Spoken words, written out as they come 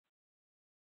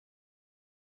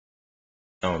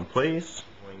Now in place.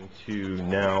 I'm going to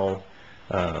now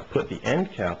put the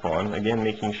end cap on, again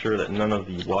making sure that none of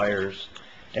the wires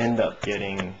end up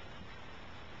getting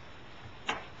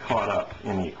caught up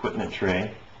in the equipment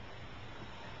tray.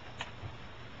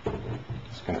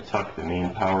 Just going to tuck the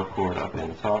main power cord up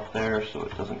in top there so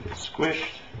it doesn't get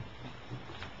squished.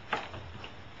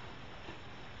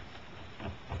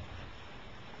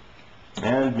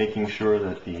 And making sure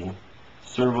that the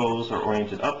servos are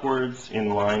oriented upwards in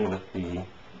line with the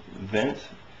vent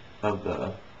of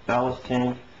the ballast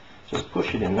tank. Just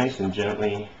push it in nice and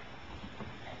gently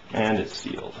and it's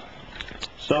sealed.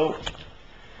 So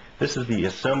this is the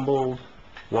assembled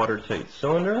watertight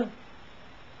cylinder.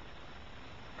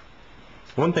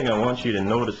 One thing I want you to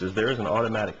notice is there is an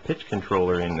automatic pitch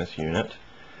controller in this unit.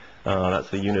 That's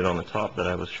the unit on the top that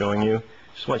I was showing you.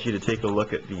 Just want you to take a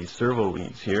look at these servo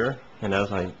leads here, and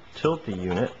as I tilt the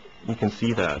unit you can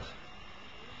see that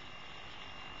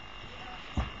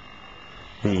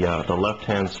the left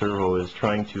hand servo is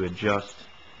trying to adjust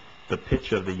the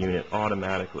pitch of the unit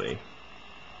automatically.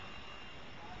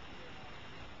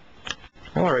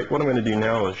 Alright, what I'm going to do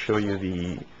now is show you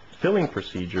the filling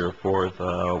procedure for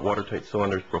the watertight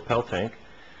cylinder's Propel tank.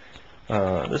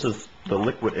 This is the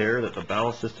liquid air that the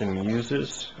ballast system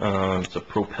uses. It's a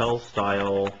Propel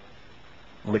style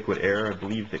liquid air. I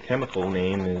believe the chemical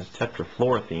name is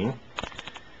tetrafluorethene.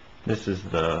 This is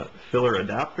the filler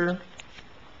adapter,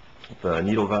 the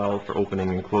needle valve for opening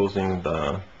and closing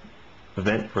the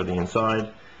vent for the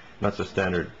inside. That's a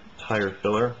standard tire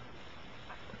filler.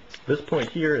 This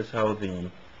point here is how the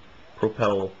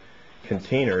Propel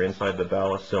container inside the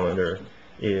ballast cylinder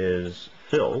is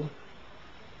filled.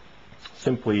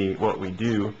 Simply what we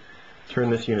do,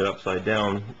 turn this unit upside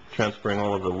down, transferring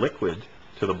all of the liquid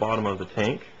to the bottom of the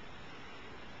tank,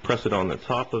 press it on the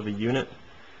top of the unit,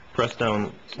 press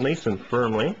down nice and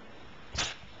firmly,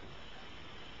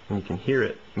 and you can hear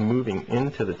it moving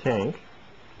into the tank.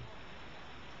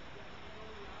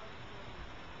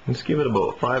 Just give it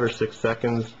about 5 or 6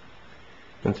 seconds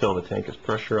until the tank is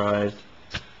pressurized,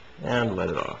 and let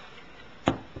it off.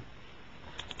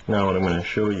 Now what I'm going to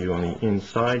show you on the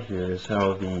inside here is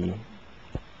how the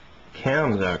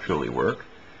cams actually work.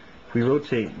 If we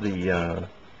rotate the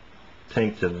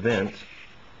tank to vent,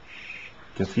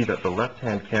 you can see that the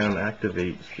left-hand cam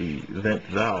activates the vent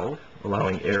valve,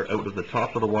 allowing air out of the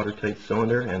top of the watertight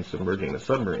cylinder and submerging the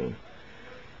submarine.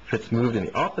 If it's moved in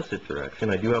the opposite direction,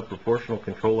 I do have proportional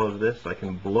control of this. I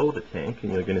can blow the tank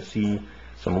and you're going to see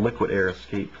some liquid air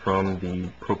escape from the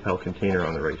Propel container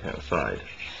on the right-hand side.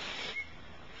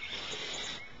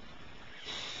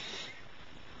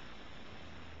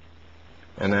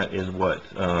 And that is what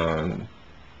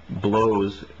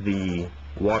blows the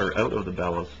water out of the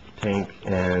ballast tank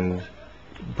and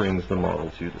brings the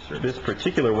model to the surface. This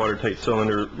particular watertight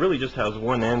cylinder really just has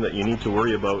one end that you need to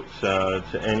worry about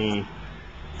to any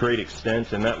great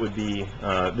extent, and that would be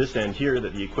this end here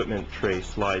that the equipment tray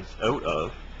slides out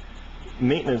of.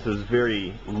 Maintenance is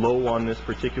very low on this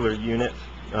particular unit.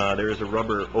 There is a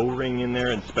rubber O-ring in there.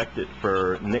 Inspect it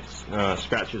for nicks,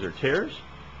 scratches, or tears.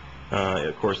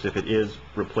 Of course, if it is,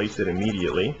 replace it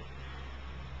immediately.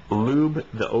 Lube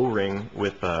the O-ring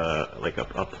with like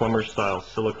a plumber-style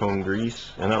silicone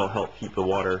grease, and that'll help keep the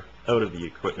water out of the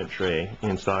equipment tray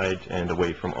inside and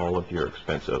away from all of your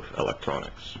expensive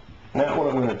electronics. Now what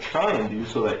I'm going to try and do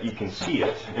so that you can see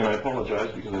it, and I apologize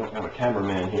because I don't have a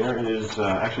cameraman here, is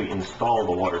actually install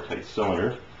the watertight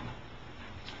cylinder.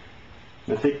 I'm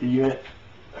going to take the unit,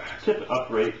 tip it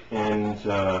upright, and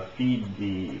feed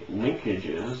the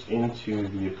linkages into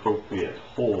the appropriate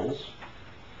holes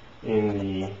in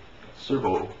the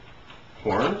servo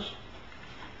horns.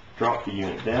 Drop the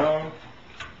unit down.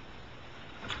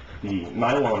 The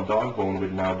nylon dog bone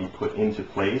would now be put into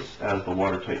place as the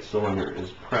watertight cylinder is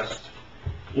pressed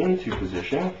into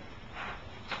position.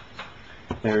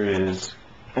 There is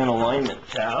an alignment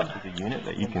tab to the unit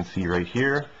that you can see right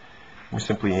here. We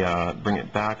simply bring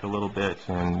it back a little bit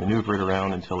and maneuver it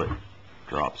around until it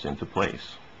drops into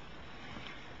place.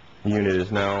 The unit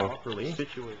is now properly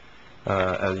situated.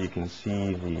 As you can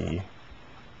see, the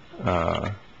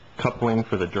coupling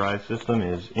for the drive system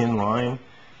is in line.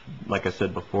 Like I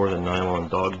said before, the nylon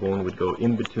dog bone would go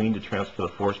in between to transfer the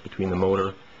force between the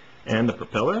motor and the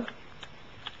propeller.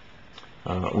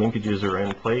 Linkages are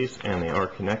in place and they are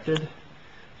connected.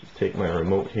 Just take my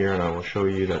remote here and I will show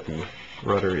you that the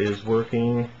rudder is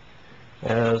working,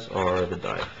 as are the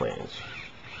dive planes.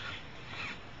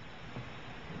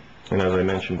 And as I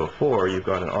mentioned before, you've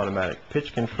got an automatic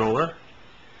pitch controller.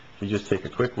 If you just take a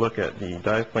quick look at the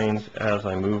dive planes as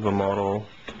I move the model,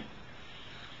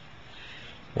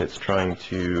 it's trying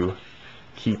to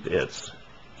keep its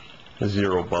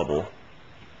zero bubble.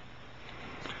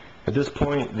 At this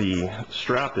point, the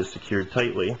strap is secured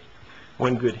tightly.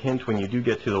 One good hint: when you do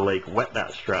get to the lake, wet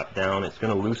that strap down. It's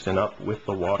going to loosen up with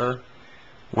the water.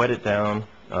 Wet it down,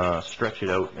 stretch it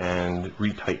out, and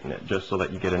retighten it, just so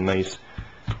that you get a nice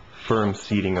firm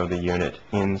seating of the unit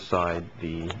inside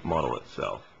the model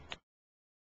itself.